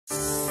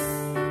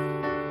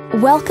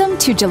Welcome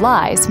to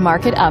July's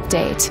Market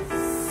Update.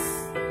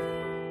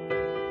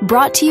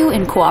 Brought to you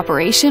in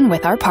cooperation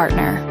with our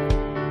partner.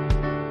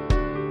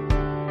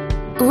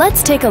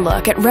 Let's take a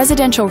look at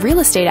residential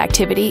real estate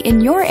activity in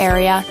your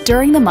area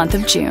during the month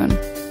of June.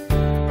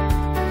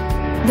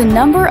 The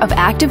number of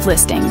active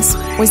listings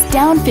was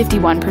down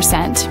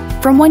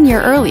 51% from 1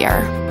 year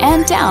earlier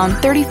and down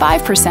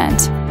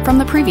 35% from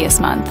the previous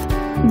month.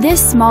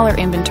 This smaller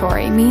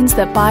inventory means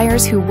that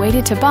buyers who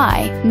waited to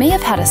buy may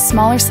have had a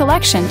smaller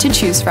selection to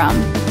choose from.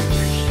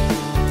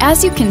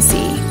 As you can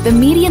see, the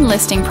median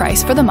listing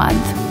price for the month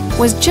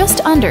was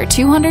just under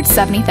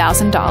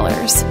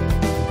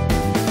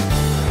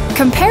 $270,000.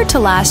 Compared to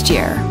last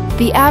year,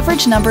 the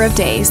average number of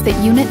days that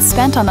units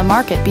spent on the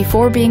market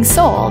before being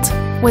sold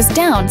was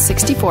down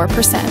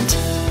 64%.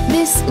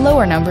 This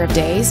lower number of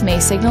days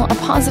may signal a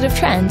positive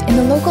trend in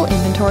the local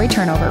inventory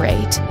turnover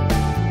rate.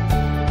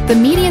 The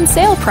median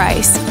sale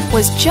price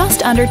was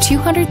just under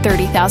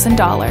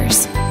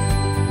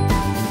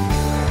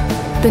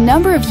 $230,000. The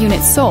number of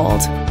units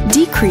sold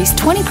decreased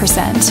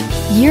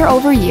 20% year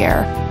over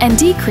year and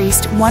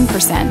decreased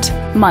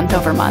 1% month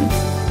over month.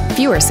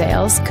 Fewer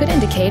sales could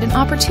indicate an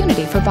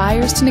opportunity for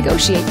buyers to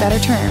negotiate better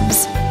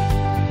terms.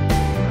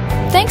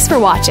 Thanks for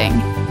watching.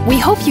 We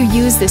hope you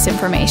use this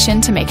information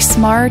to make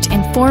smart,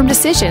 informed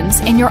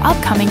decisions in your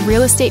upcoming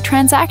real estate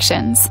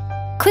transactions.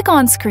 Click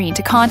on screen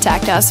to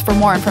contact us for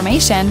more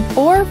information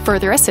or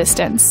further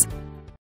assistance.